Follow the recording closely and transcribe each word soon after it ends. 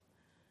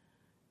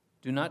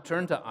Do not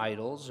turn to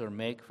idols or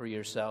make for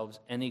yourselves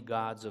any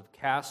gods of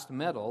cast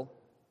metal.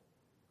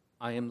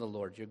 I am the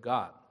Lord your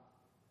God.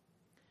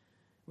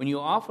 When you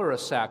offer a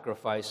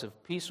sacrifice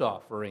of peace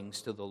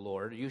offerings to the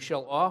Lord, you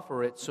shall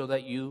offer it so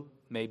that you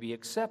may be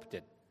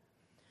accepted.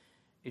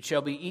 It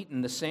shall be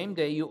eaten the same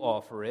day you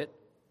offer it,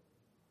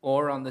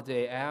 or on the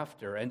day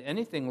after, and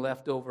anything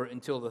left over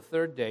until the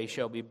third day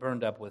shall be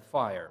burned up with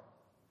fire.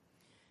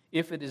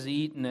 If it is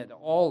eaten at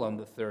all on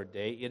the third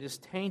day, it is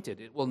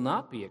tainted. It will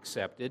not be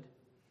accepted.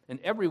 And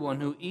everyone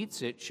who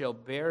eats it shall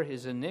bear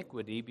his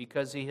iniquity,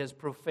 because he has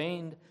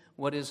profaned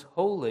what is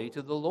holy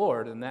to the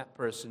Lord, and that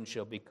person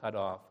shall be cut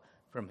off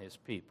from his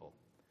people.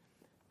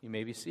 You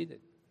may be seated.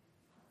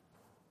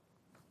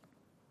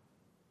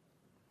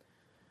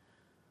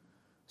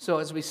 So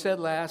as we said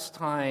last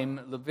time,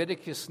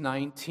 Leviticus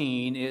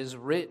 19 is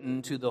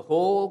written to the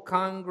whole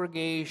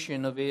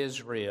congregation of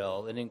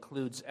Israel. It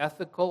includes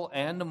ethical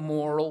and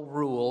moral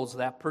rules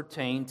that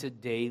pertain to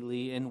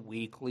daily and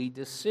weekly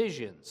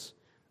decisions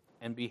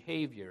and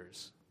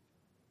behaviors.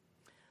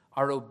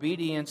 Our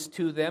obedience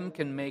to them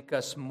can make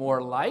us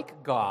more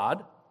like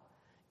God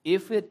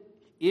if it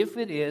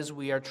is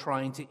we are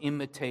trying to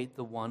imitate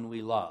the one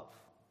we love.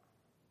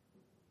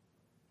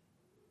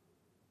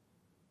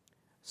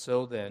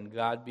 So then,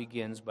 God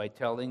begins by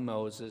telling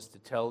Moses to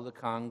tell the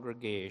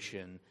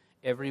congregation,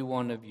 every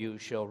one of you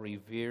shall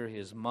revere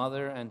his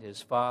mother and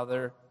his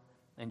father,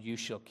 and you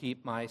shall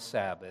keep my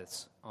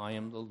Sabbaths. I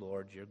am the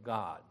Lord your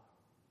God.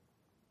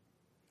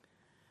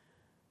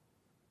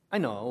 I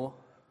know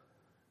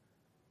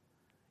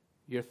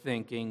you're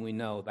thinking, we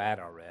know that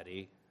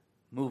already.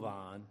 Move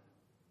on.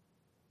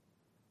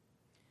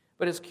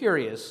 But it's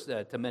curious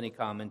to many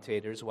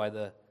commentators why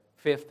the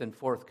fifth and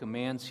fourth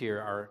commands here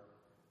are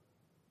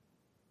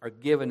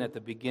given at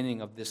the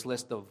beginning of this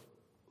list of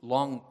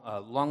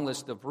long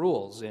list of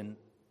rules in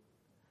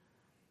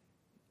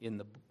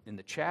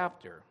the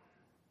chapter.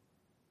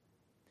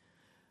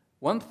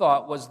 One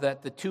thought was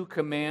that the two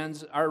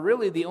commands are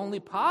really the only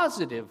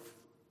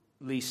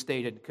positively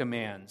stated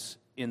commands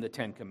in the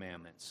Ten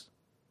Commandments.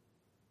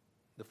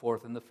 The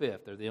fourth and the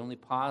fifth are the only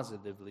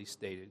positively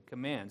stated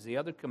commands. The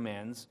other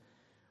commands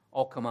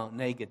all come out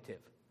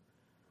negative.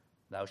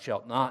 Thou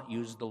shalt not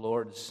use the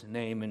Lord's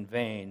name in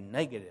vain.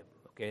 Negative.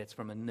 Okay, it's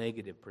from a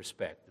negative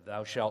perspective.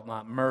 Thou shalt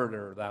not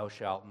murder. Thou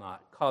shalt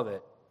not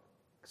covet,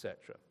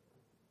 etc.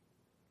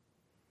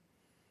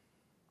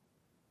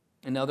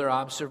 Another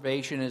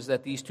observation is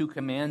that these two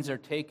commands are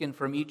taken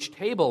from each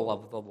table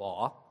of the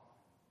law.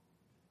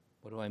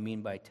 What do I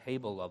mean by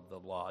table of the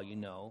law? You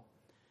know,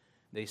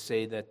 they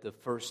say that the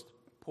first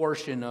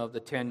portion of the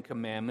Ten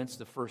Commandments,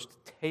 the first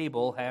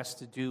table, has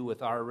to do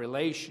with our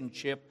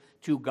relationship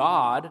to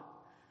God.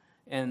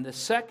 And the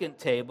second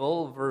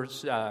table,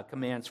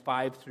 commands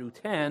 5 through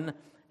 10,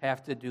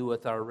 have to do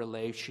with our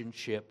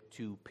relationship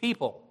to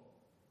people.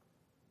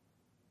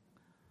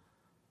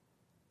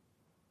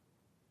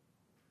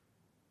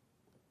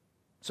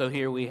 So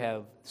here we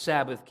have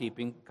Sabbath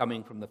keeping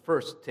coming from the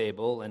first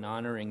table and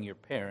honoring your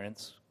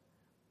parents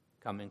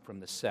coming from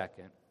the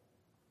second.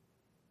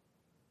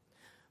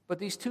 But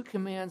these two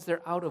commands,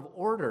 they're out of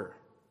order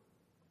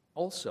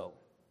also.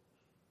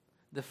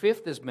 The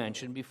fifth is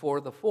mentioned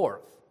before the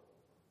fourth.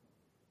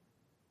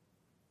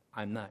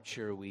 I'm not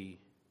sure we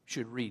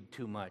should read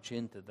too much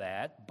into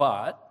that,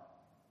 but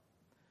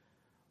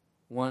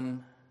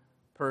one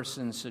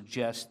person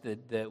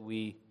suggested that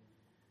we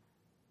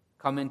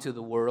come into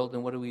the world,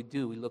 and what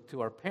do? We look to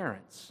our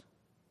parents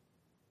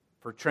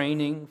for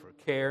training, for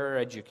care,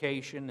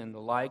 education, and the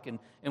like,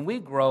 and we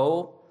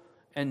grow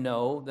and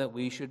know that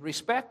we should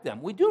respect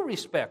them. We do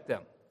respect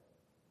them.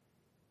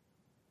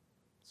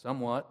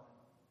 Somewhat.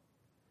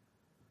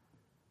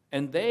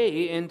 And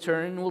they, in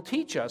turn, will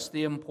teach us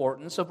the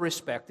importance of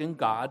respecting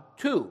God,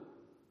 too.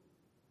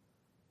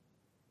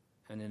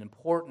 And an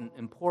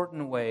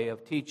important way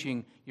of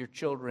teaching your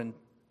children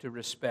to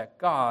respect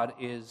God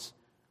is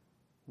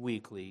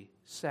weekly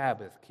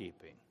Sabbath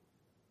keeping.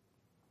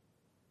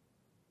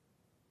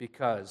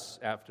 Because,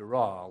 after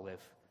all,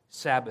 if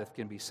Sabbath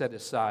can be set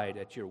aside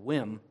at your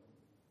whim,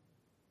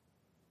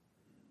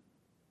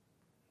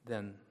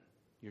 then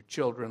your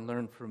children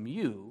learn from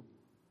you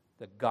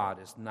that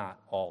God is not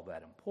all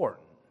that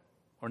important,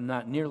 or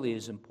not nearly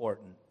as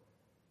important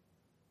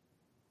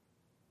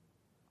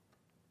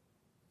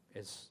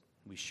as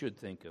we should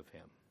think of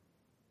him.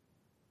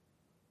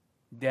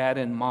 Dad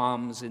and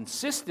mom's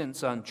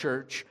insistence on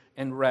church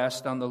and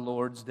rest on the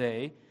Lord's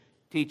Day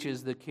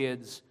teaches the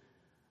kids,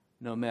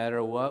 no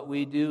matter what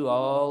we do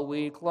all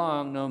week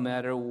long, no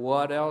matter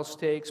what else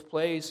takes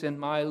place in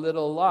my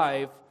little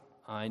life,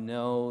 I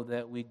know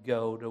that we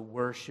go to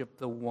worship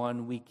the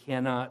one we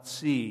cannot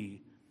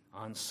see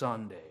on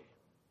Sunday.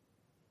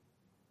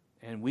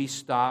 And we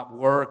stop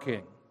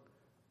working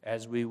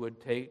as we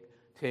would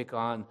take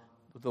on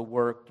the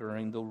work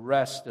during the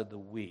rest of the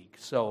week.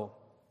 So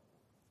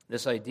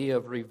this idea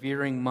of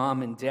revering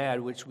mom and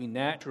dad, which we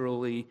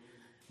naturally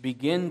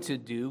begin to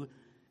do,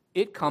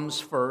 it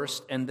comes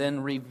first, and then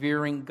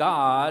revering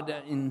God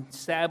in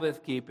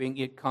Sabbath keeping,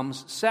 it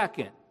comes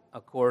second,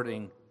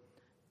 according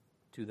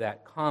to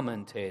that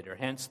commentator,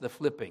 hence the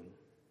flipping.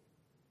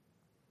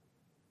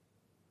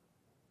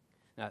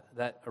 Now,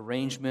 that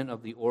arrangement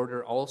of the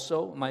order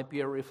also might be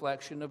a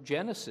reflection of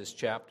Genesis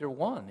chapter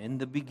 1. In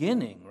the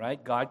beginning,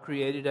 right? God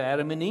created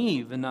Adam and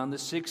Eve, and on the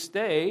sixth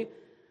day,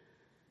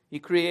 He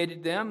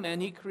created them,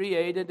 and He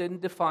created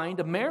and defined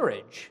a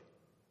marriage,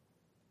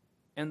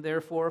 and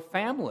therefore a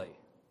family.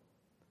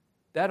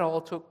 That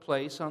all took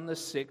place on the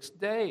sixth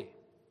day.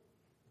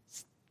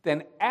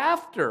 Then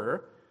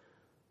after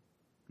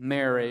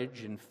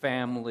marriage and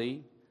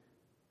family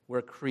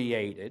were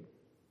created,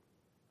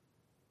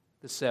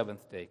 the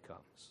seventh day comes.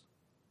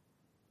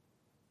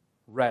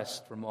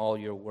 Rest from all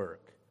your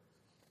work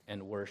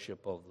and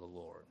worship of the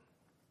Lord.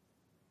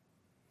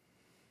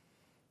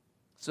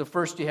 So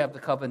first you have the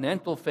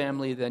covenantal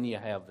family, then you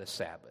have the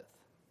Sabbath.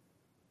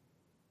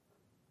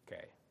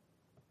 Okay.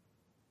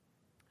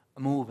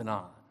 Moving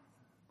on.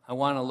 I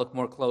want to look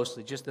more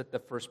closely just at the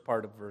first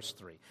part of verse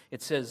 3.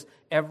 It says,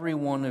 every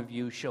one of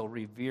you shall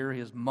revere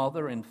his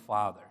mother and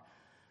father.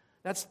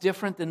 That's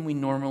different than we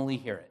normally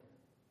hear it.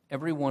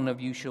 Every one of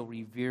you shall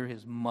revere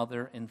his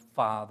mother and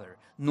father.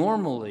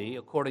 Normally,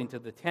 according to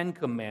the Ten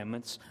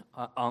Commandments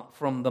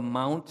from the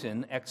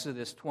mountain,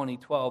 Exodus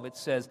 20:12, it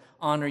says,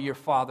 honor your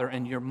father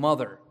and your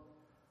mother.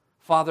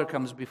 Father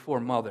comes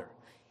before mother.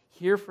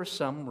 Here for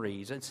some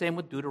reason, same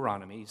with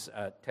Deuteronomy's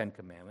Ten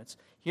Commandments,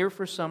 here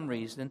for some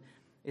reason,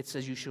 it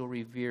says he shall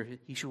revere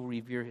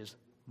his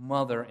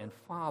mother and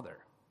father.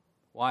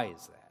 Why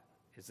is that?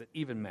 Does it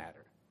even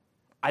matter?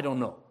 I don't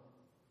know.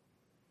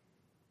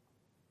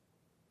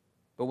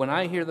 But when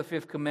I hear the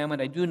fifth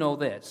commandment, I do know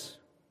this.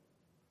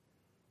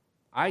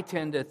 I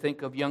tend to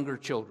think of younger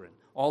children,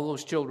 all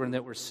those children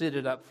that were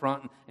seated up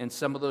front, and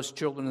some of those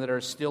children that are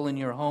still in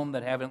your home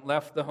that haven't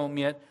left the home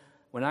yet.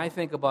 When I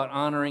think about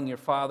honoring your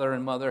father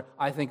and mother,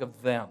 I think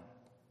of them.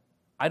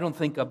 I don't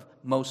think of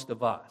most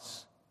of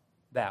us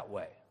that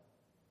way.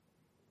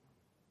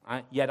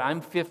 Yet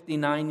I'm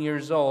 59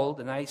 years old,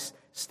 and I'm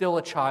still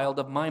a child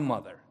of my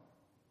mother.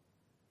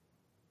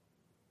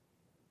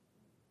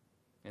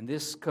 And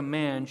this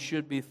command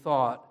should be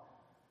thought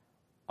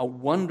a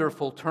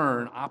wonderful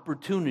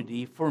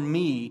opportunity for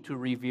me to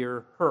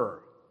revere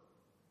her.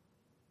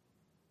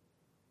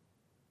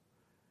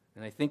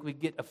 And I think we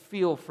get a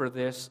feel for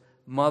this,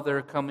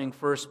 mother coming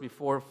first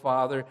before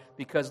father,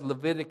 because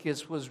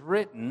Leviticus was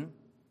written,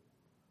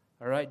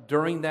 all right,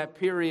 during that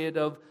period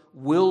of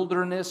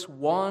wilderness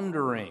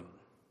wandering.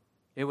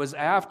 It was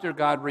after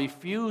God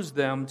refused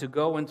them to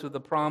go into the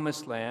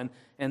promised land,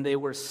 and they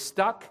were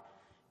stuck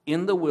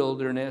in the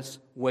wilderness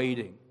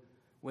waiting.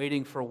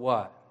 Waiting for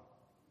what?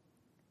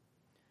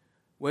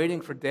 Waiting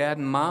for dad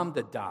and mom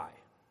to die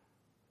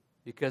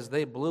because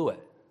they blew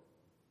it.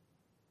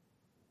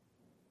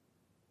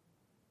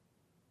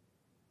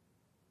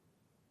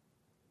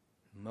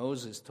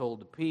 Moses told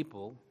the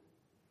people,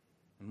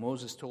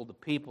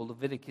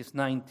 Leviticus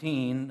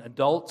 19,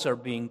 adults are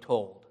being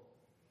told.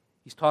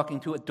 He's talking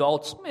to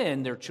adults,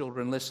 and their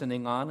children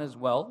listening on as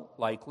well,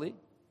 likely.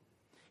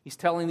 He's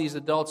telling these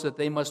adults that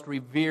they must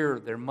revere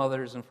their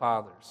mothers and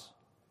fathers.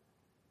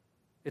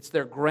 It's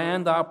their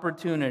grand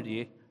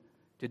opportunity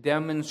to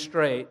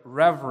demonstrate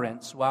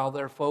reverence while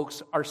their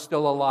folks are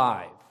still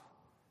alive,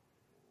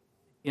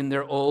 in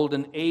their old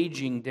and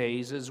aging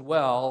days as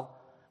well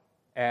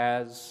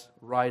as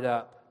right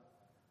up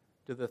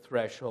to the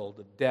threshold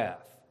of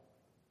death.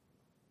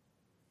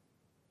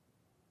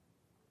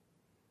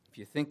 If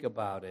you think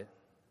about it,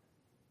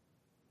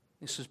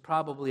 this is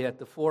probably at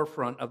the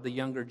forefront of the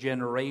younger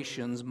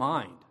generation's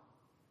mind.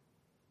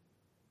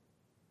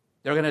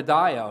 They're going to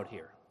die out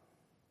here.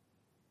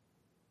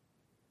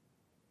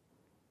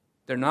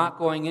 They're not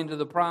going into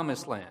the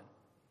promised land.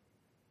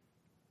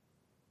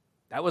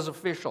 That was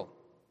official.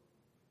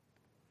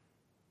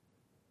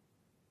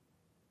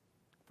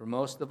 For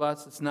most of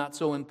us, it's not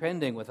so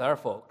impending with our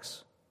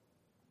folks.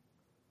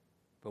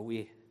 But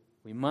we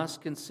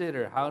must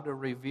consider how to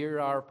revere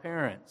our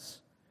parents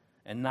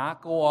and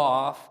not go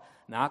off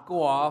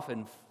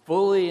and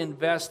fully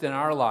invest in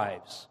our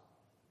lives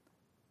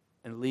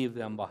and leave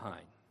them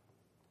behind.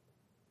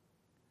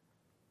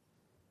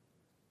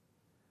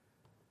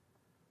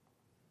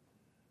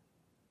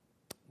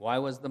 Why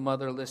was the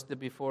mother listed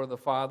before the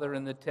father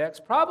in the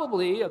text?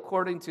 Probably,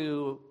 according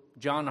to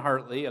John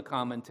Hartley, a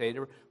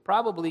commentator,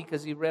 probably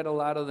because he read a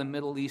lot of the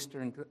Middle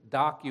Eastern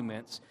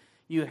documents.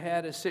 You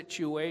had a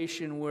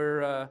situation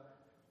where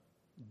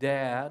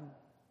dad,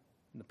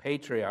 the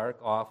patriarch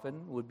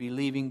often, would be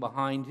leaving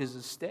behind his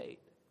estate.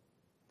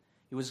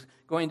 He was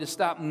going to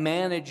stop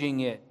managing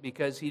it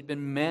because he'd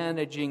been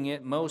managing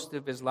it most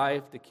of his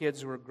life. The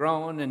kids were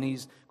grown, and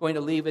he's going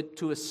to leave it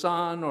to his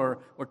son or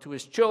to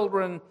his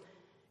children.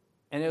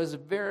 And it was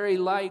very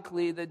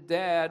likely that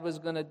dad was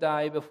going to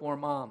die before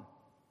mom.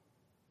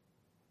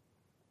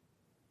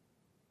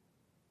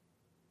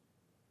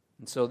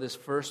 And so this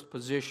first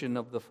position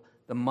of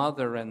the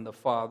mother and the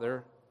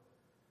father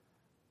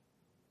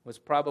was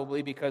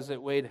probably because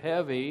it weighed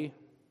heavy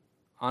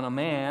on a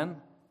man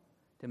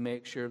to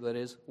make sure that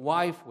his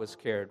wife was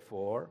cared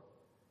for.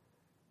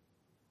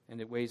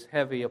 And it weighs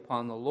heavy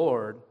upon the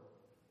Lord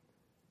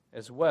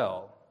as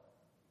well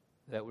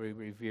that we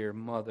revere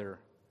mother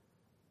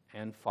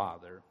and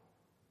father.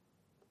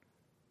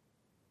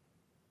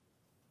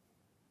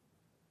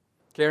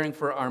 Caring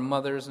for our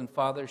mothers and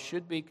fathers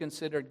should be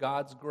considered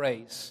God's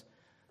grace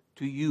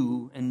to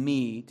you and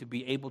me to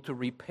be able to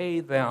repay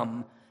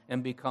them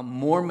and become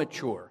more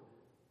mature,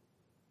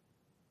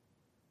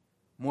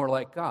 more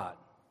like God.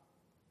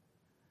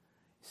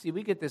 See,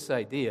 we get this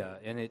idea,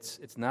 and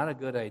it's not a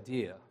good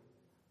idea,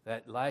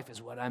 that life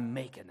is what I'm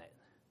making it.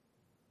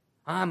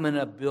 I'm going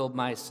to build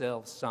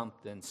myself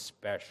something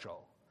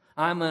special.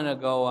 I'm going to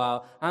go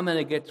out. I'm going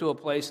to get to a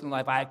place in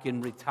life I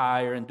can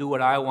retire and do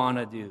what I want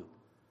to do.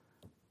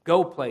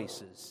 Go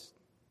places,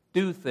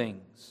 do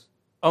things,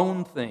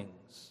 own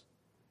things.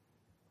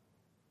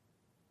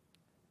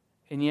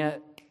 And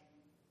yet,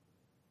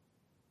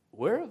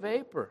 we're a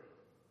vapor.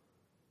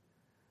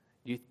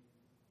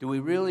 Do we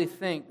really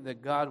think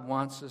that God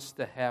wants us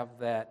to have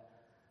that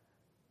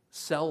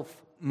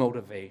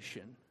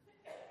self-motivation?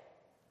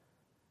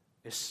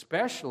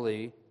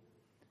 Especially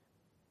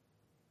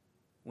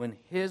when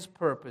His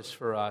purpose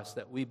for us,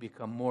 that we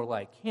become more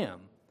like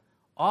Him,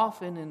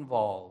 often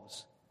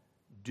involves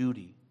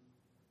duty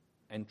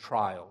and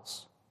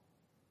trials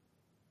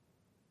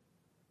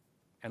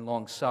and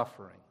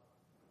long-suffering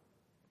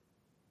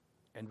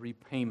and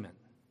repayment.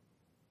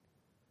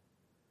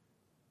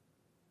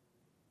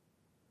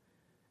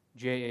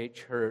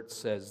 J.H. Hertz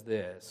says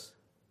this: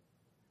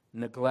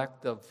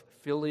 neglect of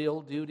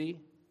filial duty,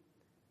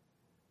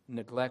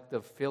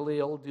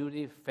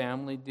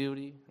 family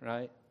duty,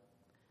 right?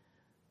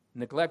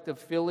 Neglect of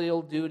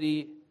filial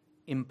duty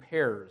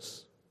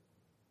impairs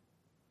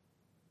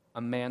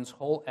a man's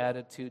whole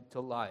attitude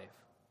to life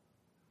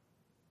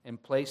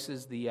and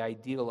places the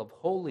ideal of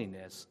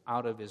holiness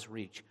out of his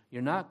reach.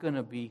 You're not going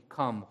to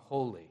become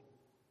holy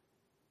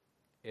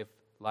if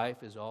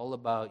life is all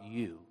about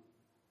you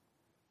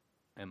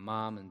and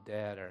mom and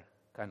dad are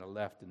kind of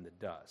left in the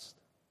dust.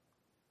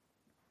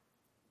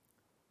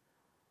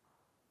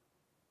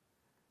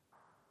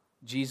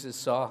 Jesus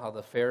saw how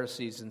the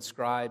Pharisees and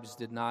scribes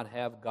did not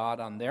have God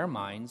on their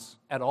minds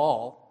at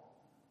all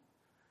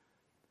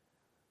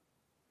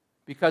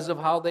because of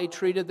how they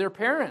treated their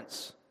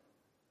parents.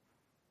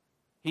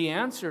 He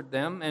answered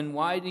them, "And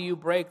why do you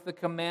break the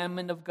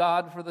commandment of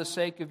God for the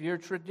sake of your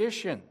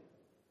tradition?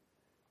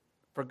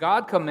 For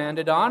God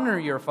commanded, 'Honor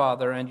your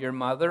father and your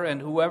mother, and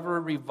whoever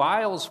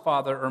reviles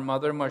father or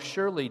mother must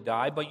surely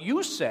die.' But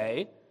you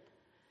say,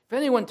 'If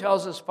anyone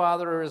tells his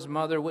father or his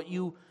mother, what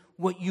you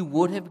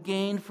would have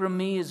gained from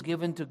me is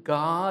given to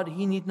God,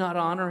 he need not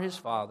honor his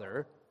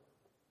father.'"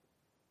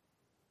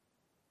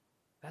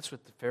 That's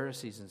what the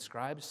Pharisees and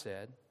scribes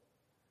said.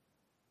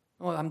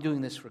 "Oh, I'm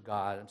doing this for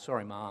God. I'm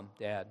sorry, Mom,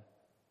 Dad."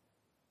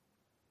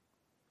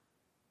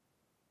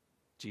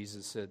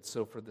 Jesus said,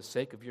 "So for the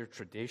sake of your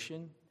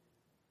tradition,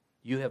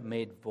 you have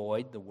made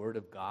void the word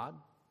of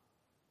God?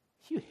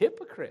 You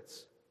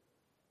hypocrites."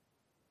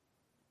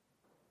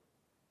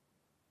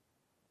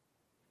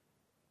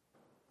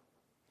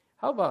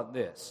 How about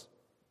this?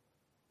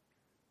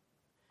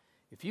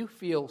 If you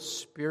feel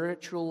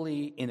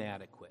spiritually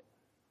inadequate,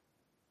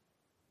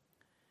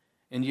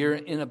 and you're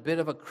in a bit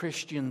of a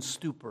Christian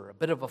stupor, a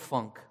bit of a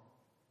funk,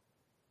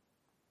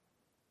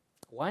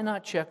 why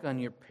not check on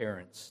your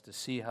parents to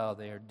see how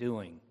they are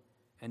doing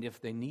and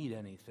if they need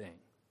anything?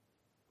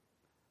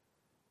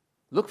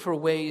 Look for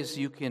ways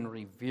you can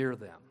revere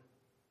them.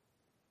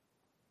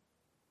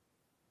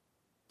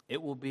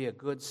 It will be a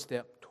good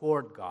step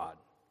toward God,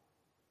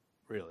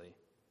 really.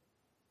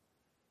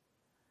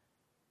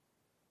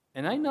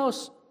 And I know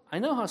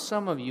how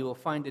some of you will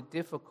find it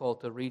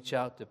difficult to reach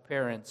out to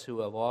parents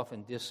who have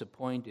often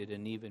disappointed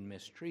and even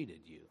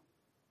mistreated you.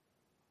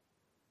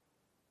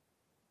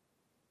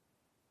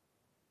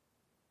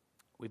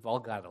 We've all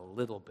got a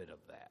little bit of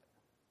that.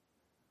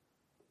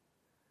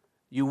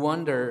 You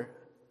wonder,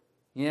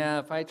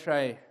 if I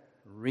try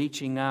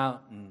reaching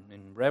out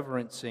and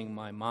reverencing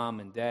my mom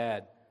and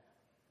dad,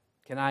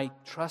 can I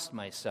trust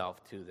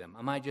myself to them?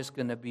 Am I just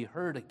going to be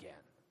hurt again?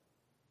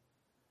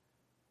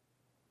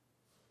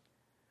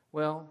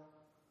 Well,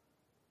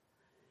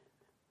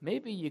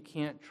 maybe you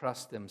can't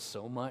trust them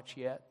so much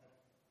yet,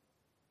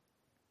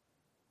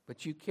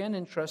 but you can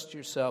entrust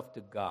yourself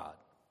to God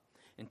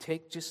and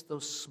take just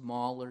those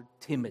smaller,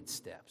 timid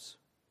steps.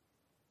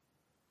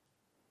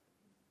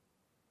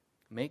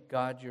 Make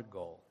God your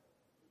goal.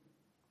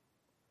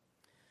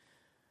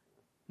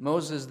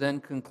 Moses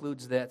then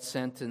concludes that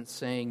sentence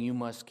saying, "You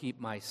must keep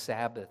my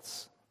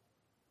Sabbaths."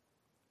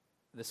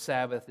 The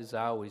Sabbath is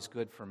always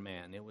good for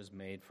man. It was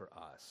made for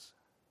us.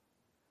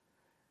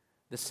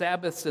 The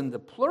Sabbaths in the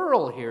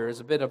plural here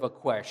is a bit of a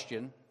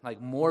question. Like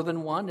more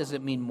than one? Does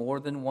it mean more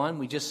than one?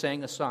 We just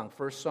sang a song.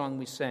 First song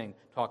we sang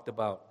talked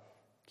about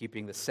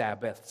keeping the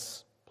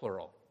Sabbaths,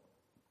 plural,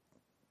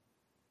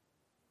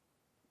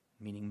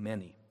 meaning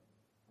many.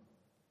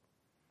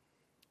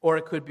 Or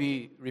it could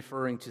be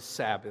referring to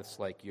Sabbaths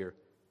like your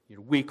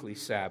weekly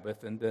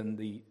Sabbath, and then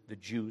the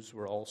Jews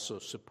were also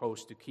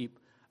supposed to keep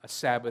a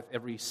Sabbath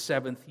every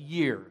 7th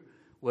year,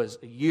 was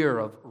a year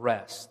of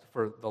rest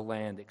for the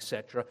land,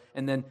 etc.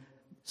 And then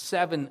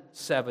 7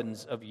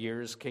 sevens of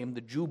years came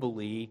the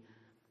Jubilee,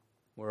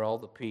 where all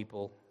the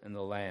people in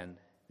the land,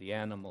 the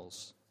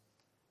animals,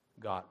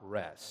 got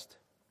rest.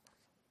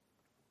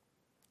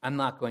 I'm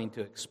not going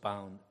to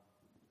expound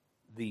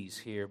these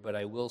here, but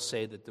I will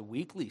say that the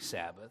weekly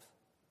Sabbath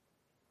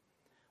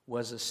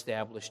was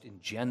established in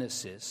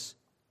Genesis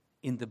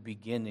in the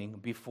beginning,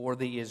 before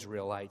the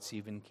Israelites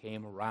even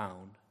came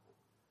around.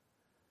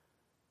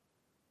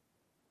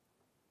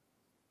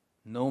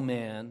 No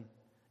man,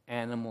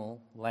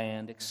 animal,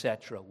 land,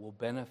 etc. will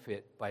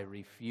benefit by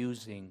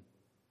refusing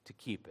to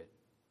keep it.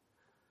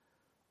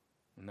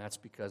 And that's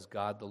because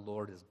God the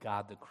Lord is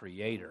God the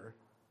Creator,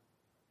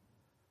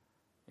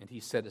 and He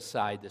set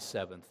aside the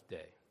seventh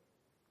day.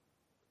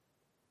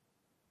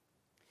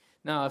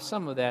 Now, if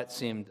some of that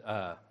seemed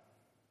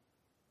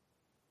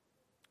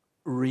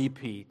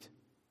repeat,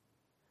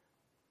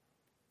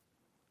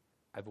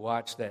 I've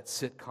watched that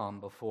sitcom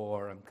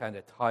before, I'm kind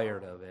of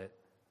tired of it.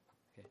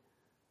 Okay.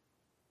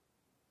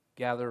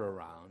 Gather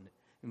around.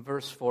 In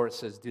verse 4 it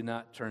says, "Do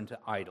not turn to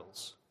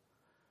idols,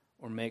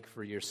 or make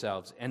for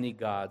yourselves any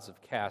gods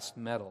of cast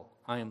metal.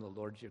 I am the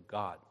Lord your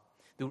God."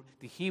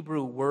 The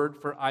Hebrew word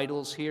for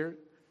idols here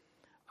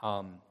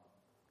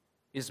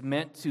is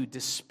meant to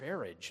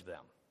disparage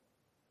them.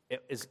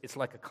 It's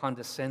like a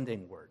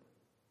condescending word.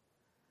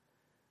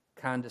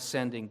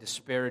 Condescending,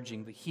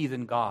 disparaging the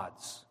heathen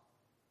gods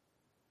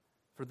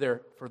for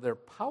their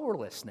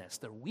powerlessness,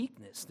 their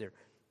weakness, their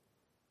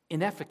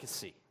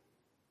inefficacy.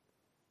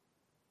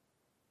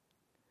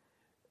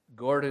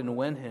 Gordon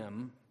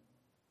Wenham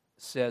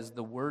says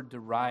the word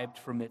derived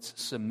from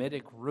its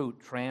Semitic root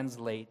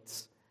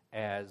translates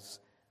as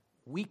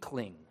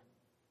weakling.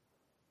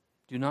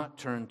 Do not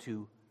turn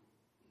to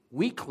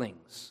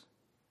weaklings.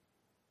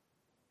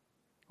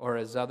 Or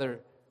as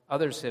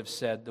others have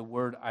said, the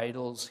word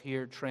idols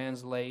here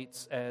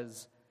translates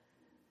as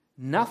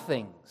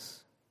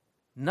nothings.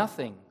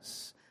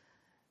 Nothings.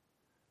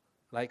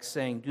 Like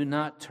saying, do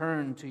not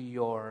turn to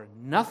your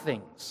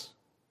nothings.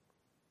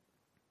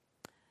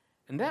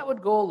 And that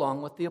would go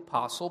along with the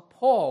Apostle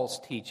Paul's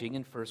teaching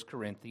in 1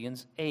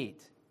 Corinthians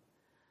 8.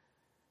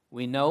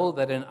 We know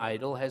that an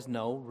idol has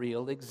no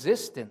real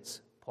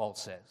existence, Paul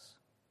says,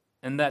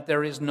 and that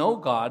there is no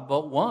God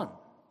but one.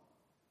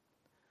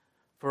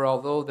 For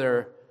although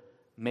there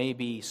may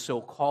be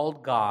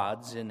so-called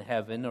gods in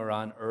heaven or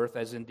on earth,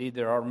 as indeed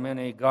there are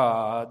many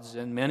gods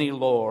and many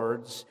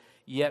lords,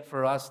 yet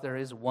for us there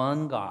is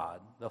one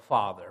God, the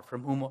Father,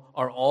 from whom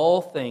are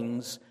all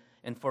things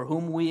and for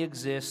whom we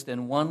exist,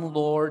 and one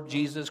Lord,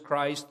 Jesus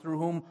Christ, through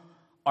whom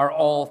are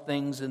all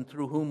things and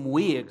through whom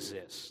we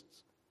exist.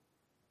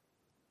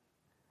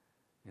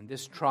 And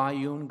this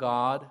triune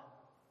God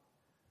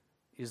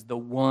is the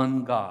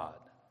one God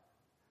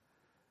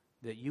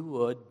that you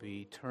would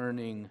be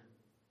turning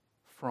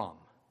from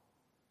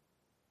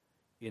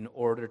in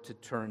order to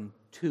turn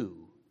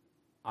to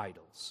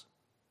idols.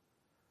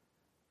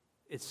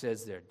 It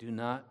says there, do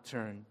not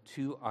turn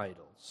to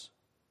idols.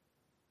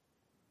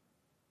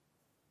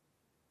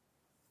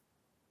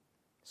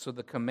 So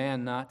the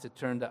command not to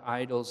turn to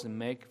idols and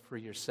make for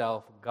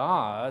yourself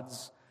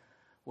gods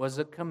was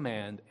a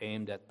command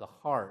aimed at the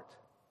heart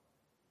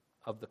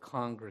of the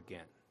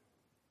congregant.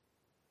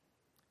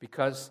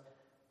 Because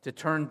to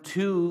turn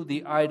to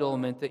the idol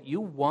meant that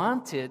you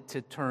wanted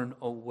to turn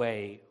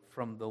away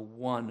from the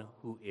one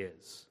who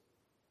is.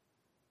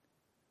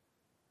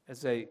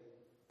 As I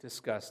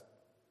discussed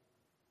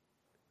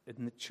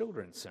in the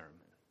children's sermon,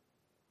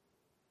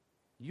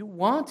 you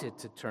wanted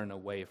to turn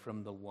away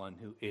from the one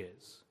who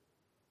is.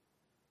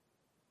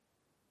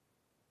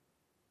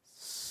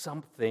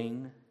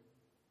 Something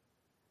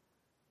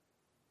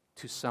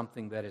to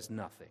something that is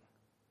nothing.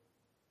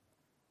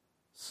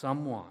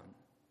 Someone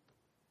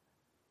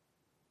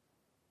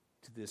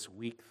to this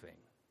weak thing.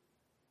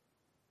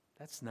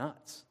 That's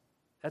nuts.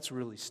 That's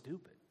really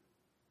stupid.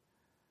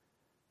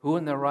 Who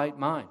in their right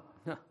mind?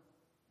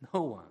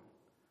 No one.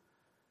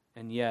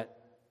 And yet,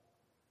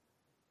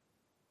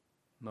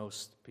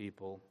 most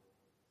people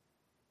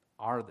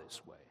are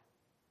this way.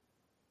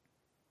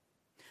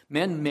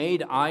 Men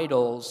made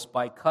idols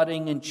by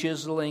cutting and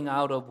chiseling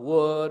out of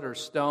wood or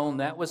stone.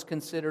 That was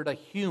considered a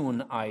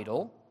hewn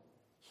idol.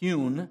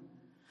 Hewn.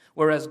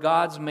 Whereas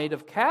gods made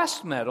of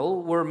cast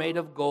metal were made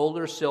of gold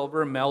or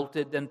silver,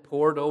 melted and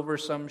poured over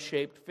some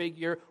shaped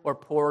figure or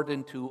poured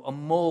into a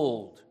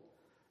mold.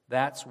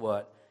 That's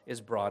what is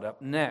brought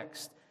up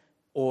next.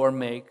 Or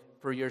make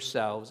for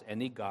yourselves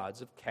any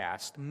gods of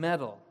cast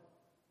metal.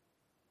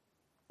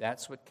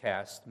 That's what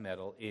cast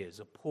metal is,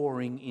 a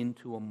pouring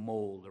into a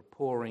mold or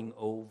pouring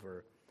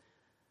over.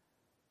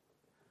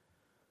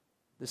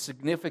 The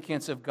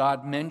significance of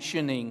God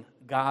mentioning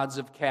gods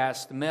of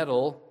cast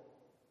metal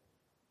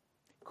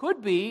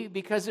could be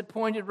because it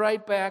pointed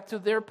right back to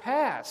their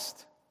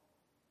past.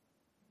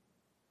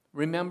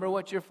 Remember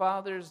what your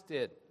fathers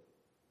did.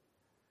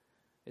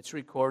 It's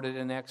recorded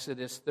in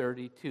Exodus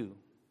 32.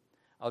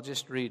 I'll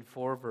just read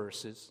 4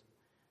 verses.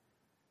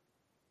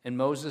 And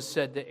Moses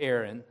said to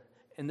Aaron,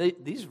 And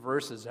these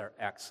verses are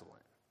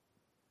excellent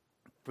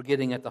for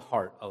getting at the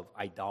heart of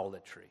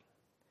idolatry.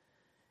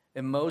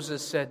 And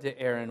Moses said to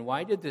Aaron,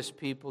 why did this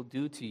people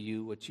do to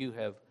you what you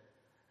have?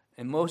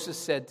 And Moses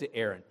said to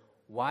Aaron,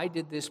 why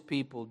did this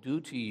people do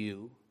to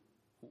you?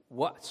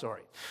 What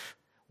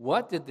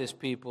did this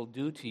people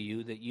do to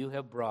you that you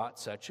have brought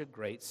such a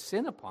great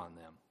sin upon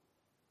them?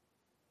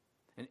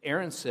 And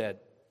Aaron said,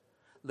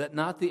 let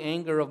not the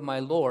anger of my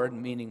Lord,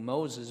 meaning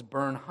Moses,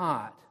 burn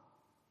hot.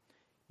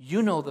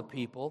 You know the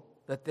people,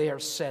 that they are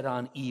set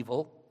on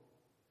evil.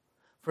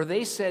 For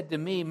they said to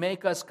me,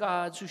 make us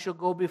gods who shall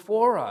go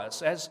before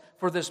us. As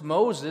for this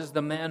Moses,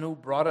 the man who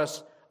brought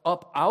us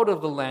up out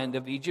of the land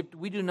of Egypt,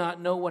 we do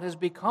not know what has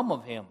become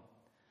of him.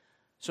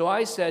 So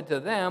I said to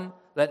them,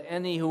 let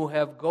any who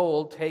have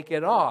gold take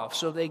it off.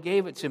 So they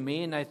gave it to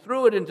me, and I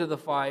threw it into the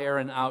fire,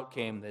 and out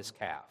came this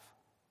calf.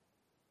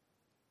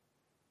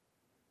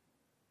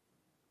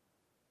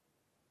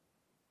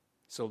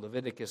 So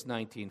Leviticus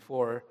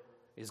 19:4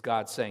 is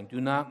God saying, do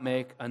not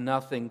make a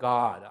nothing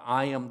god.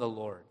 I am the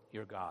Lord,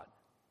 your God.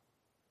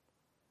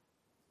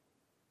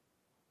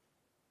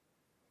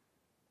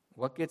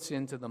 What gets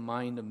into the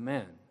mind of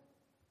men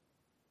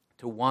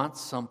to want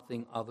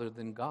something other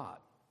than God?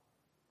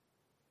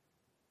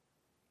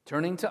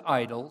 Turning to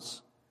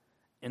idols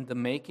and the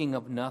making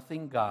of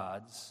nothing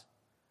gods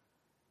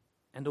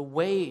and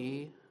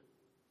away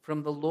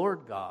from the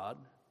Lord God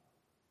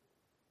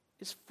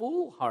is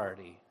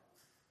foolhardy.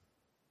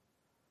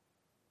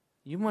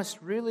 You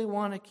must really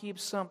want to keep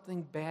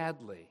something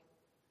badly.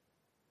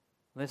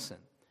 Listen,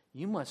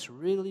 you must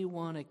really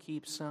want to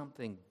keep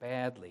something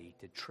badly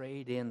to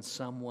trade in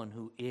someone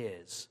who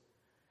is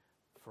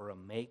for a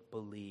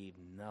make-believe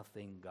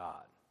nothing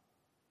God.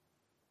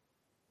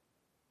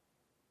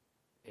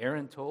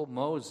 Aaron told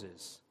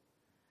Moses,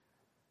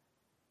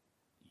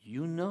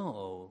 you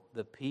know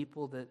the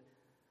people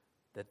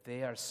that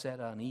they are set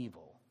on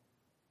evil.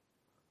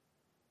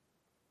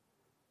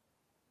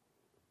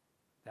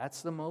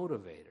 That's the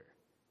motivator.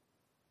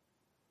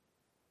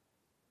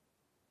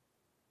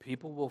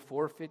 People will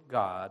forfeit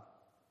God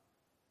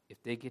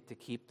if they get to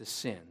keep the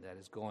sin that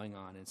is going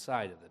on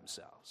inside of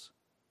themselves.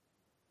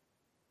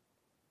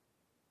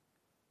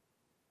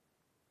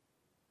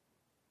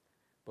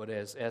 But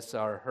as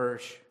S.R.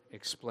 Hirsch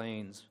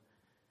explains,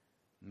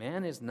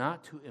 man is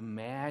not to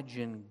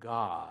imagine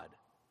God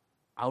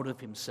out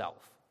of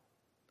himself.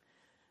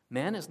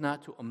 Man is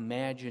not to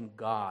imagine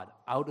God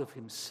out of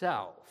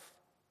himself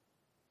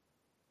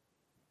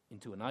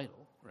into an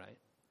idol, right?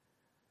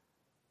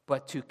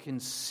 But to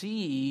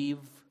conceive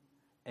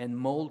and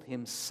mold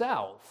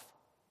himself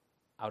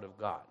out of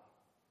God.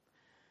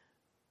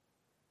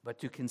 But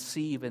to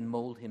conceive and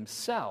mold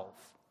himself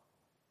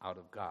out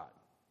of God.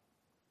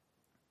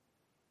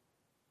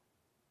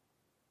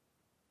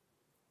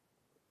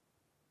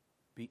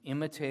 Be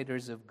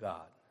imitators of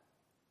God.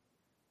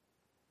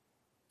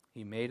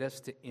 He made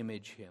us to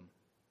image him.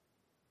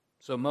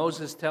 So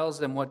Moses tells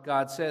them what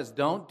God says.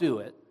 Don't do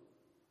it.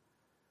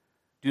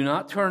 Do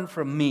not turn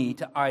from me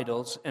to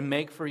idols and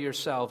make for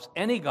yourselves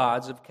any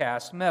gods of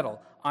cast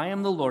metal. I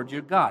am the Lord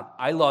your God.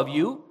 I love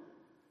you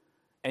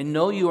and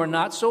know you are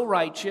not so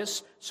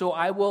righteous, so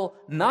I will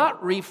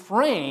not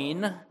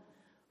refrain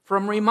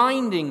from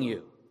reminding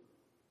you.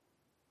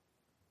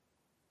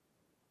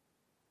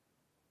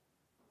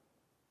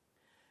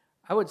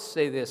 I would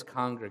say this,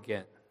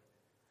 congregant.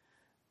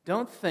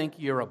 Don't think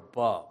you're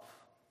above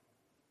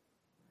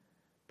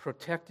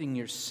protecting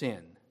your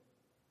sin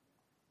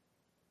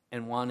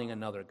and wanting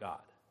another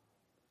God.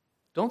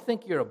 Don't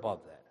think you're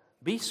above that.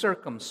 Be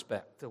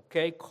circumspect,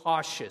 okay?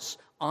 Cautious,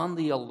 on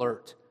the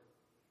alert.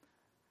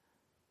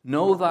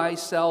 Know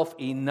thyself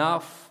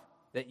enough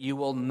that you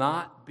will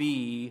not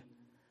be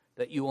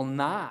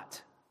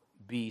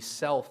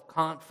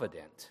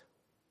self-confident.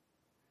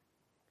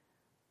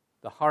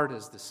 The heart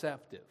is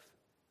deceptive.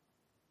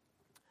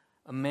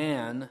 A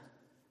man,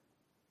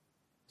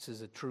 this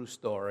is a true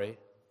story,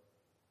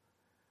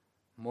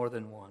 more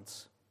than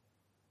once.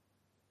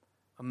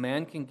 A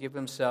man can give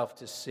himself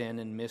to sin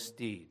and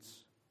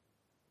misdeeds,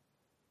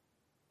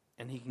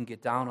 and he can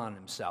get down on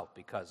himself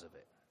because of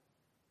it,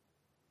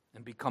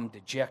 and become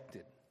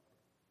dejected,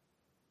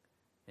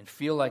 and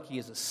feel like he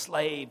is a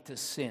slave to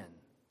sin.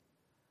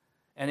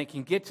 And it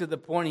can get to the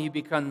point he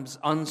becomes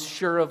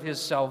unsure of his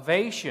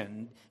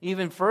salvation,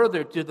 even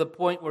further to the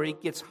point where he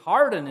gets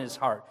hard in his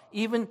heart,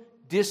 even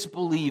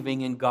disbelieving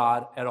in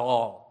God at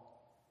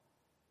all.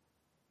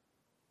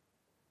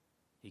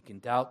 He can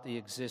doubt the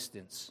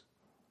existence.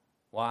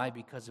 Why?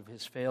 Because of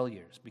his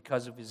failures,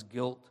 because of his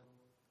guilt.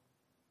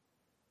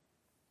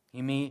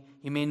 He may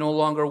no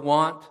longer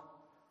want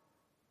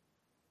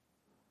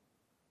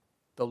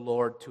the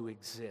Lord to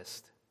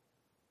exist.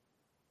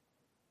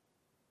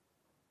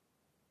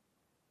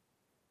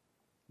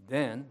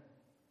 Then,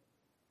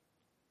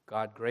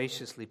 God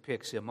graciously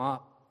picks him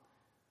up,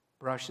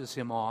 brushes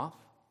him off.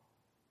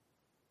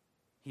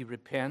 He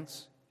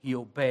repents, he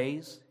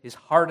obeys. His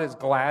heart is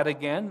glad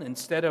again.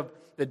 Instead of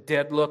the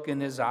dead look in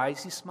his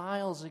eyes, he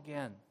smiles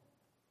again.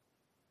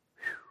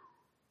 Whew.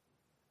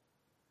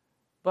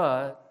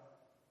 But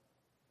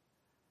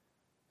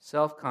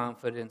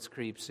Self-confidence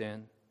creeps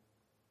in.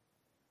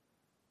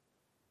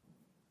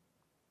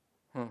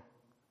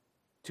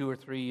 2 or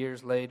 3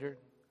 years later,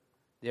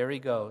 there he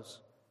goes,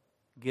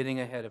 getting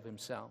ahead of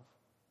himself.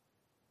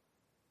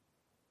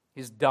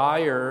 His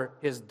dire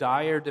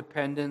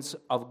dependence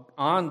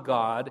on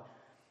God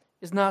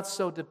is not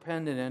so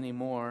dependent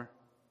anymore.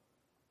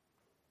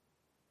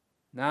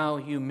 Now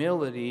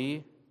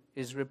humility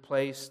is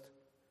replaced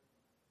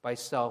by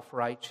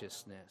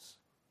self-righteousness.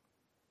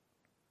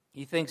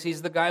 He thinks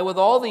he's the guy with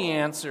all the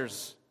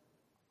answers.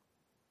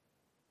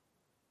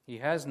 He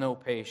has no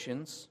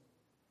patience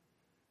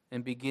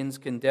and begins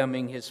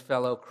condemning his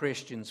fellow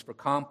Christians for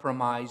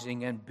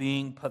compromising and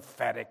being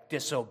pathetic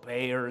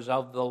disobeyers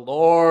of the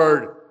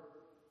Lord.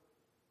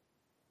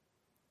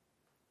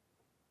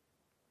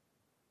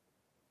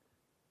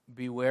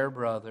 Beware,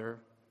 brother.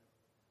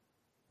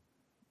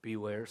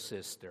 Beware,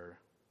 sister.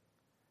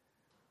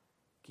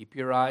 Keep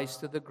your eyes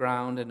to the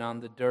ground and on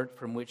the dirt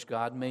from which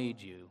God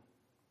made you.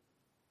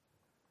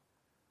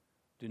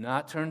 Do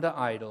not turn to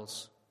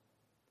idols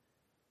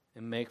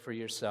and make for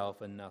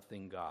yourself a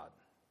nothing God.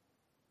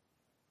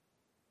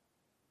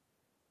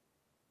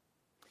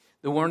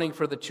 The warning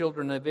for the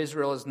children of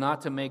Israel is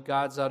not to make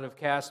gods out of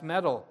cast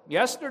metal.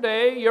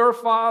 Yesterday, your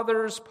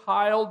fathers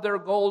piled their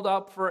gold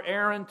up for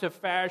Aaron to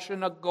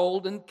fashion a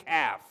golden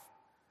calf,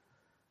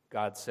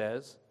 God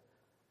says.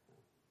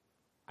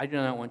 I do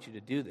not want you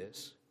to do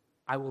this.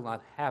 I will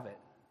not have it.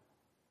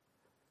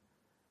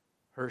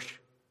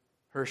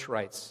 Hirsch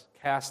writes,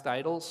 cast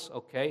idols,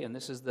 okay, and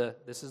this is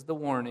the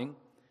warning.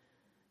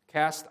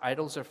 Cast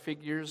idols are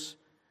figures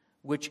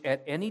which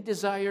at any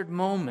desired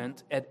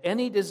moment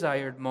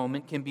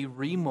can be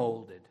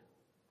remolded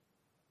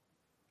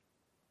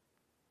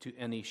to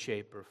any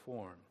shape or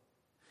form.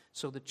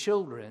 So the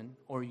children,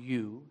 or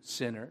you,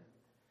 sinner,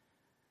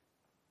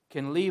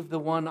 can leave the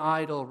one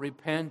idol,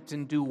 repent,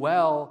 and do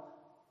well.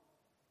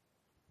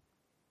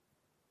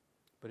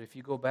 But if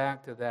you go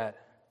back to that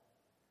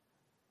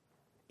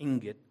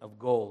ingot of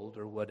gold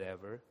or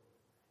whatever,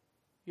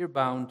 you're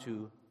bound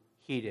to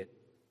heat it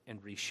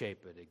and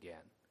reshape it again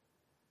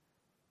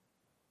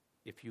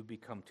if you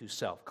become too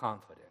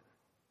self-confident.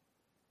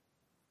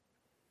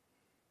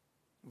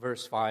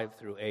 Verse 5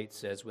 through 8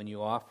 says, when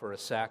you offer a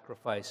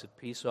sacrifice of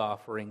peace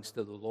offerings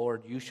to the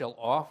Lord, you shall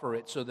offer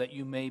it so that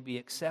you may be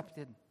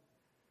accepted.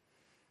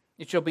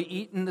 It shall be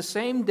eaten the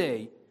same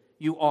day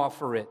you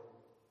offer it,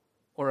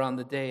 or on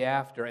the day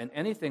after, and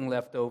anything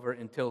left over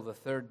until the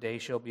third day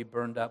shall be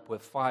burned up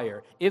with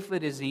fire. If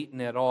it is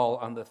eaten at all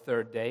on the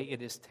third day,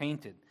 it is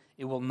tainted.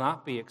 It will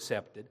not be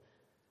accepted.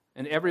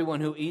 And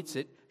everyone who eats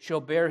it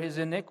shall bear his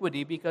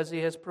iniquity because he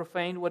has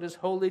profaned what is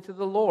holy to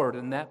the Lord,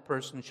 and that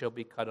person shall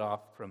be cut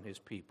off from his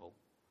people.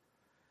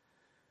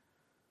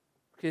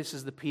 This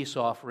is the peace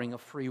offering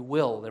of free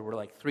will. There were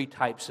like 3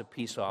 types of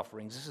peace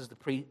offerings. This is the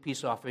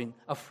peace offering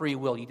of free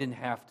will. You didn't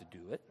have to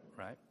do it,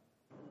 right?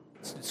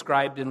 It's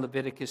described in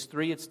Leviticus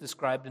 3. It's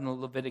described in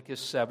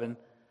Leviticus 7,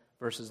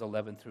 verses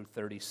 11 through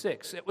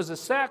 36. It was a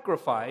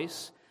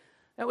sacrifice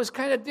that was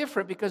kind of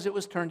different because it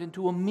was turned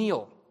into a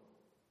meal.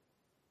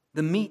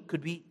 The meat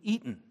could be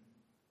eaten.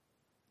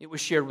 It was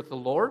shared with the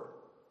Lord.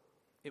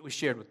 It was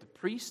shared with the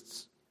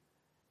priests.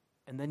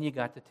 And then you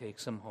got to take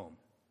some home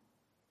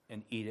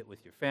and eat it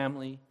with your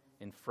family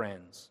and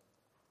friends.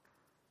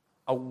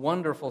 A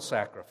wonderful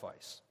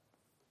sacrifice.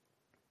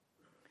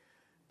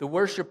 The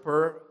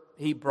worshiper,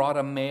 he brought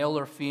a male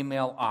or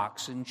female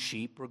oxen,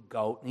 sheep or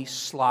goat, and he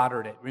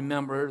slaughtered it.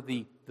 Remember,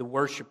 the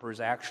worshipers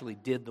actually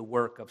did the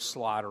work of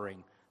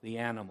slaughtering the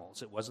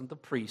animals. It wasn't the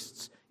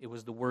priests, it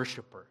was the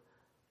worshiper.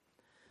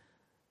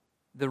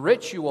 The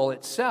ritual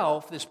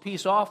itself, this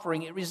peace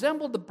offering, it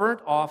resembled the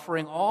burnt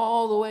offering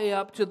all the way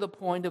up to the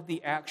point of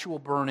the actual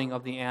burning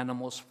of the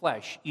animal's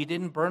flesh. You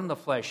didn't burn the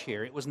flesh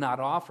here. It was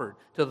not offered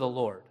to the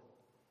Lord.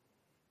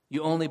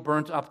 You only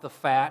burnt up the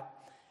fat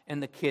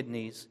and the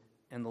kidneys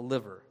and the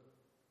liver.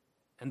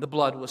 And the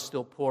blood was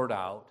still poured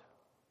out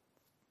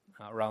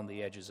around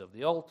the edges of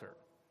the altar.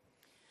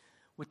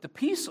 With the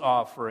peace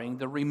offering,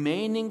 the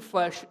remaining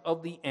flesh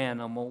of the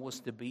animal was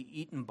to be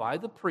eaten by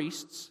the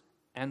priests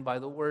and by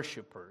the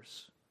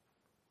worshipers.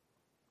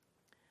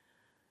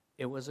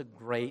 It was a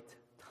great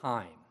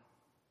time.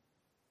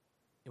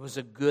 It was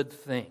a good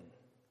thing.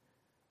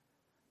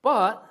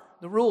 But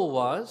the rule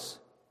was,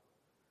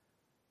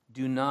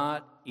 do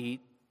not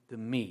eat the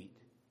meat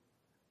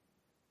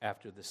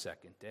after the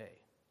second day,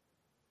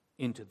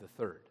 into the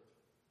third.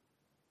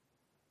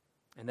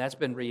 And that's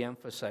been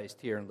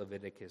reemphasized here in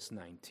Leviticus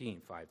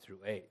 19, 5 through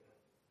 8.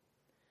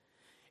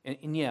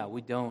 And yeah,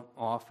 we don't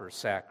offer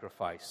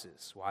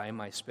sacrifices. Why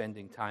am I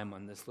spending time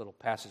on this little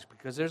passage?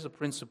 Because there's a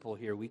principle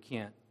here we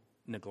can't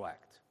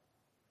neglect.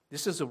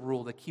 This is a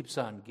rule that keeps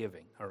on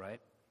giving, all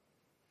right?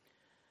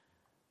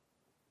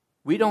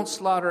 We don't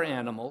slaughter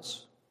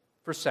animals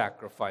for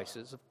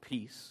sacrifices of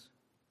peace.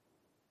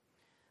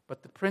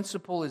 But the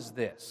principle is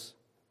this.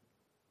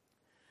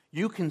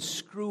 You can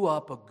screw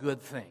up a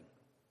good thing.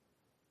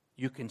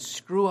 You can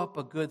screw up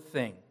a good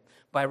thing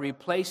by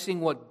replacing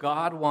what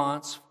God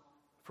wants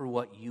for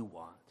what you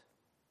want.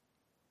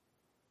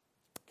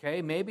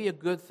 Okay, maybe a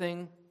good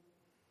thing.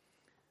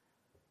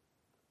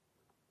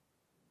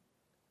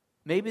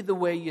 Maybe the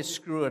way you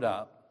screw it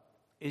up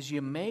is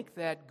you make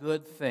that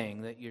good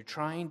thing that you're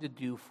trying to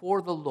do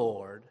for the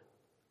Lord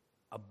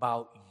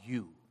about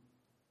you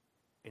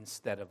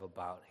instead of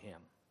about Him.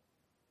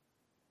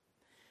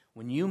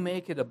 When you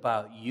make it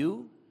about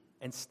you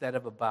instead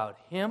of about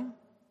Him,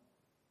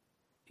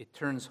 it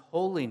turns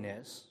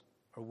holiness,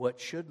 or what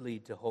should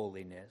lead to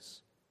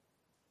holiness,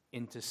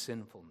 into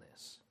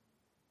sinfulness.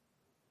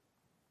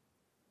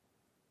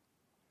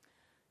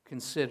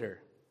 Consider,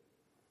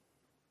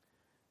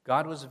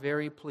 God was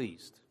very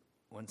pleased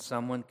when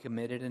someone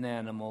committed an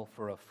animal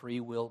for a free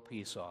will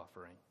peace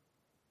offering.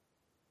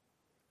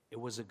 It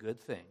was a good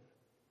thing.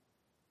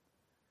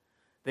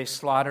 They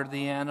slaughtered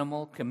the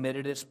animal,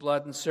 committed its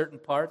blood in certain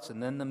parts,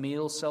 and then the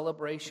meal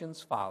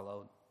celebrations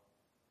followed.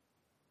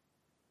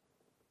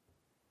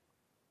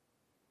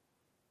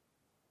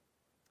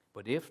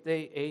 But if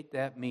they ate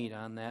that meat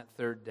on that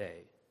third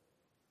day,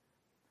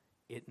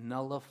 it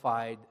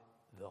nullified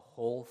the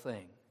whole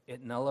thing.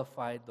 It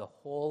nullified the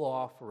whole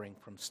offering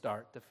from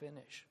start to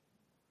finish.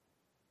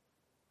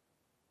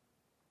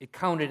 It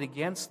counted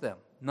against them.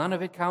 None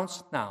of it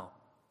counts now.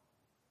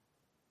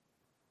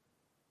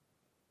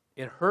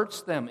 It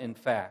hurts them, in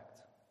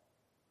fact.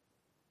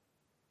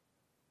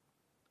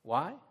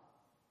 Why?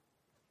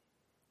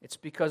 It's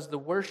because the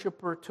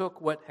worshiper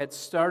took what had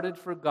started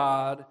for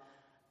God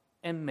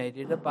and made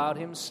it about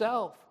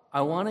himself.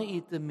 I want to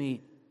eat the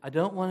meat. I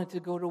don't want it to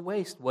go to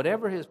waste.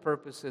 Whatever his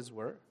purposes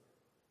were,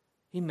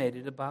 he made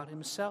it about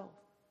himself.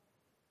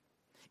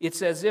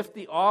 It's as if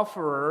the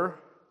offerer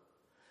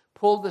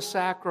pulled the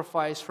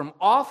sacrifice from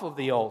off of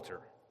the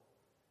altar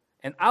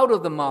and out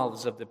of the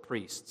mouths of the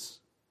priests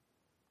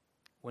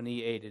when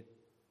he ate it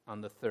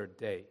on the third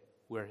day,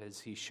 whereas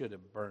he should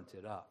have burnt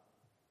it up.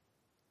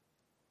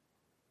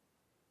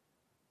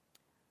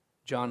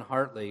 John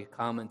Hartley,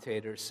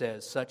 commentator,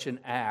 says such an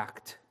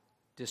act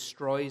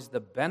destroys the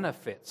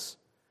benefits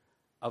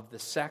of the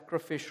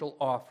sacrificial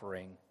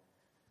offering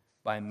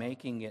by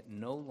making it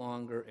no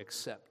longer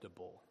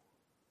acceptable.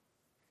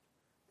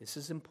 This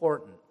is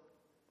important.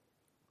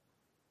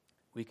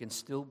 We can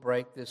still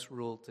break this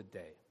rule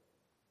today.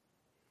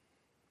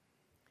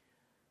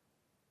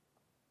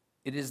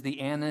 It is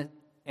the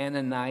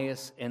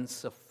Ananias and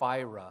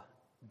Sapphira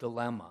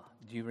dilemma.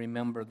 Do you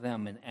remember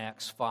them in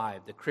Acts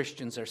 5? The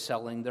Christians are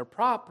selling their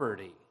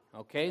property,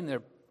 okay? And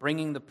they're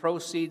bringing the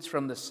proceeds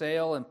from the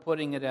sale and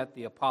putting it at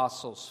the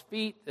apostles'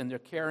 feet, and they're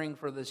caring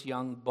for this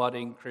young,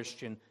 budding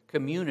Christian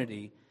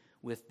community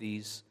with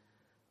these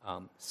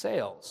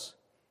sales.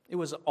 It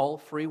was all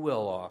free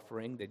will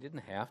offering. They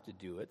didn't have to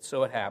do it,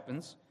 so it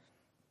happens.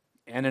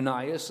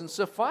 Ananias and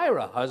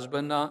Sapphira,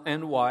 husband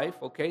and wife,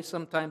 okay?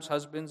 Sometimes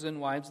husbands and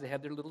wives, they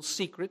have their little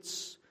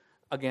secrets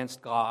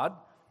against God.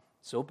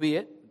 So be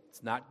it.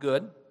 It's not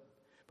good.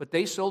 But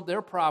they sold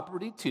their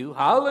property too.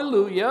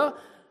 Hallelujah.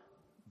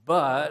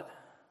 But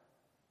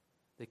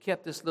they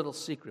kept this little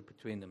secret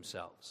between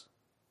themselves.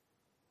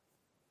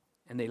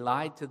 And they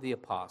lied to the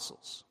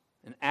apostles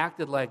and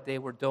acted like they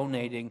were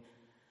donating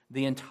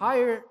the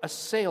entire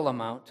sale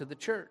amount to the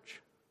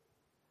church.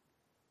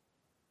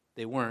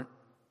 They weren't.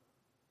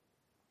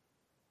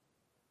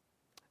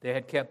 They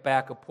had kept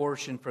back a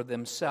portion for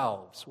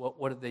themselves.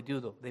 What did they do,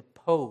 though? They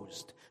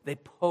posed. They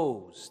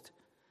posed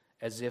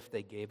as if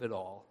they gave it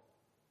all.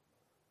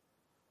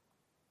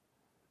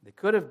 They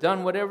could have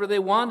done whatever they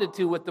wanted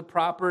to with the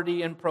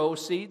property and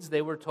proceeds.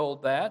 They were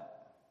told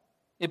that.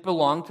 It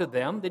belonged to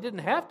them. They didn't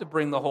have to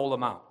bring the whole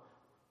amount.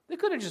 They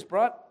could have just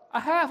brought a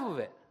half of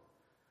it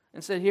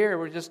and said, here,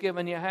 we're just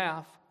giving you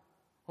half.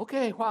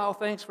 Okay, wow,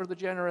 thanks for the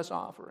generous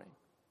offering.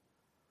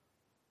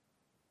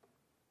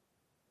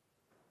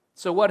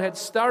 So what had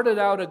started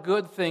out a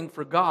good thing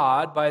for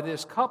God by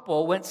this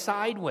couple went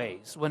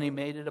sideways when he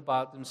made it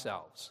about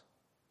themselves.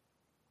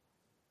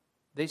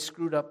 They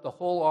screwed up the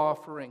whole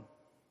offering.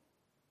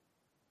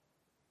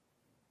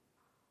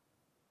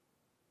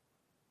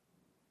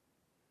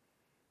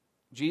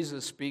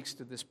 Jesus speaks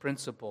to this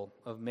principle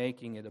of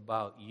making it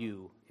about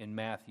you in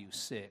Matthew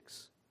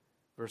 6,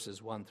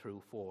 verses 1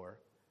 through 4.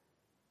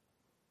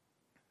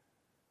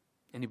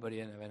 Anybody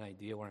have an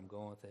idea where I'm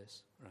going with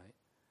this? Right?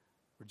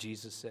 Where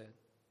Jesus said,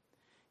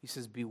 he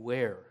says,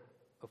 beware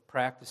of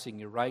practicing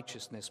your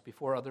righteousness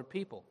before other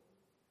people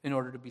in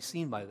order to be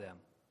seen by them.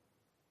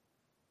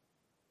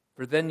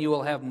 For then you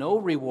will have no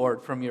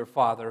reward from your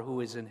Father who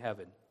is in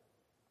heaven.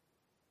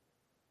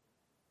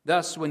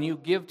 Thus, when you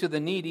give to the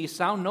needy,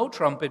 sound no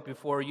trumpet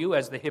before you,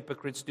 as the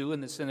hypocrites do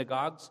in the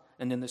synagogues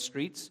and in the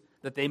streets,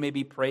 that they may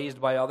be praised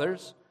by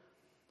others.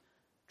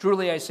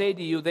 Truly I say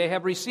to you, they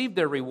have received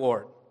their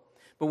reward.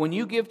 But when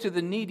you give to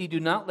the needy, do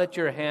not let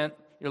your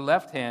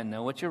left hand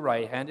know what your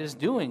right hand is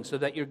doing, so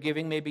that your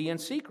giving may be in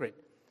secret.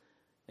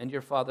 And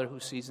your Father who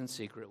sees in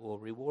secret will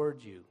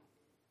reward you.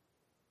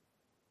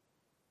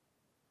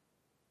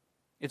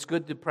 It's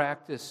good to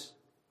practice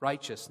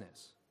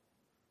righteousness.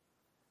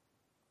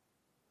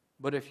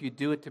 But if you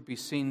do it to be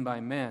seen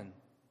by men,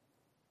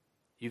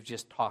 you've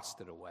just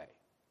tossed it away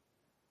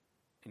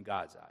in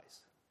God's eyes.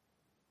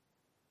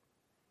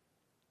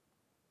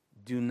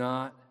 Do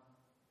not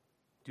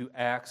do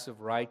acts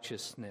of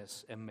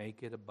righteousness and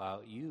make it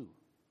about you.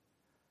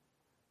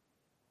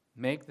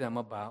 Make them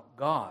about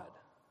God.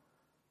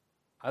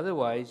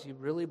 Otherwise, you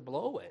really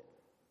blow it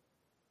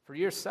for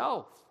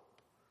yourself.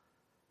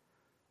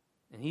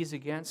 And he's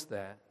against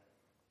that.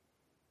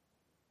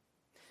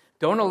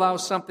 Don't allow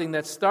something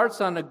that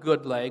starts on a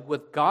good leg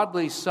with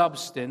godly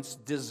substance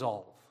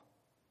dissolve.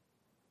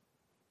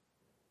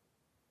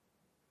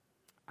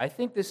 I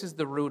think this is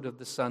the root of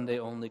the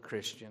Sunday-only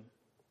Christian.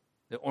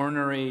 The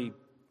ornery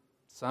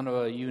son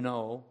of a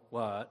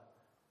you-know-what,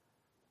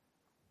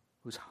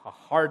 who's a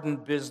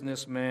hardened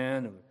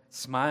businessman who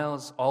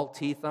smiles all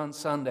teeth on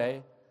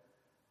Sunday,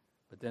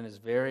 but then is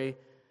very,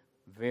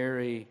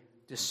 very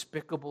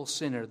despicable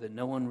sinner that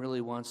no one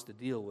really wants to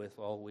deal with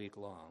all week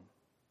long.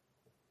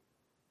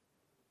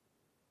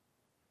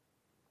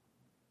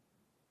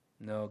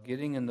 No,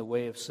 getting in the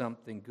way of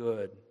something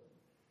good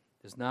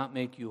does not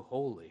make you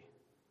holy,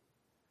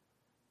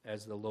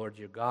 as the Lord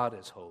your God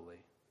is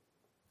holy.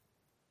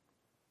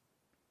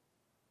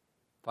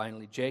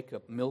 Finally,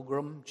 Jacob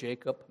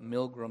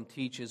Milgram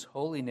teaches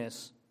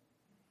holiness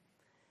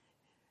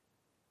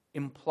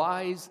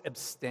implies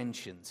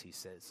abstentions, he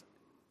says.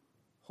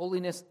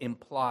 Holiness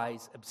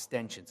implies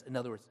abstentions. In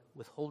other words,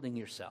 withholding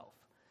yourself.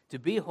 To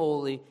be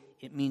holy,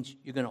 it means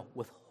you're going to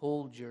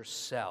withhold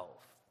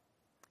yourself,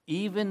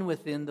 even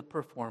within the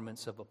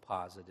performance of a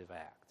positive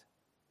act.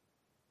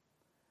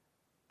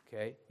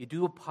 Okay? You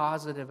do a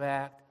positive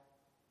act,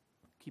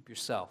 keep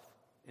yourself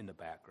in the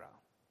background.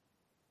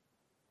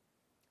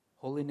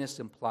 Holiness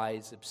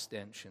implies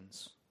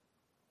abstentions.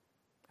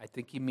 I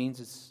think he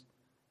means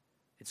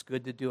it's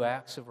good to do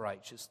acts of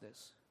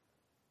righteousness.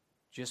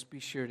 Just be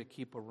sure to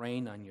keep a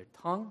rein on your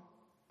tongue,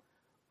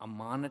 a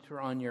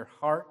monitor on your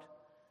heart,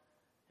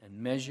 and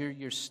measure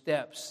your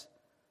steps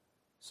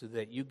so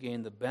that you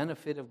gain the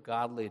benefit of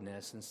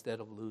godliness instead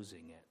of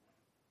losing it.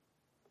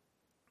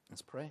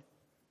 Let's pray.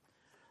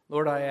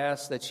 Lord, I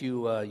ask that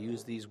you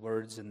use these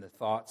words and the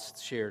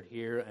thoughts shared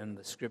here and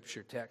the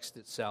scripture text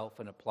itself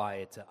and apply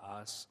it to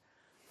us.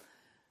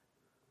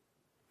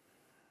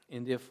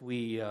 And if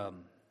we,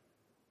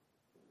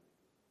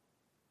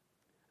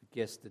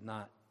 did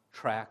not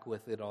track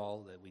with it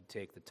all, that we'd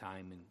take the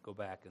time and go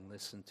back and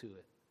listen to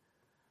it.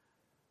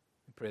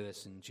 We pray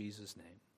this in Jesus' name.